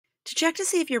To check to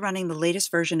see if you're running the latest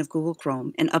version of Google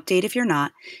Chrome and update if you're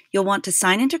not, you'll want to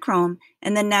sign into Chrome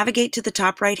and then navigate to the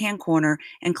top right-hand corner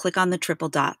and click on the triple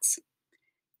dots.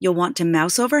 You'll want to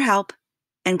mouse over Help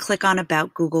and click on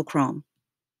About Google Chrome.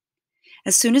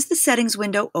 As soon as the settings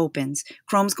window opens,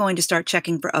 Chrome's going to start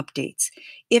checking for updates.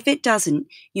 If it doesn't,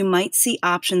 you might see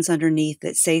options underneath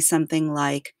that say something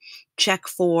like, check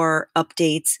for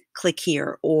updates, click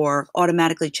here, or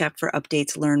automatically check for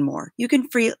updates, learn more. You can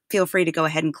feel free to go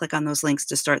ahead and click on those links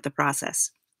to start the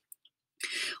process.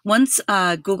 Once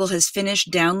Google has finished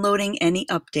downloading any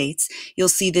updates, you'll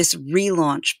see this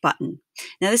relaunch button.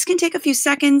 Now, this can take a few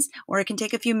seconds or it can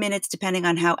take a few minutes depending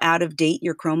on how out of date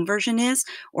your Chrome version is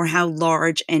or how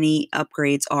large any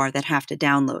upgrades are that have to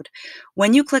download.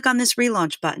 When you click on this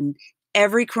relaunch button,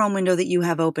 every Chrome window that you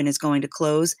have open is going to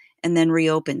close and then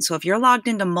reopen. So if you're logged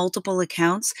into multiple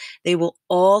accounts, they will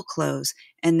all close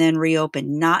and then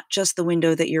reopen, not just the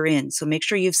window that you're in. So make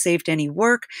sure you've saved any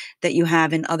work that you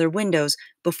have in other windows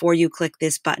before you click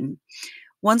this button.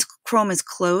 Once Chrome is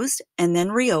closed and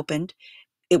then reopened,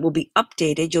 it will be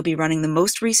updated. You'll be running the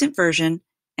most recent version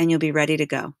and you'll be ready to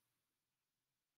go.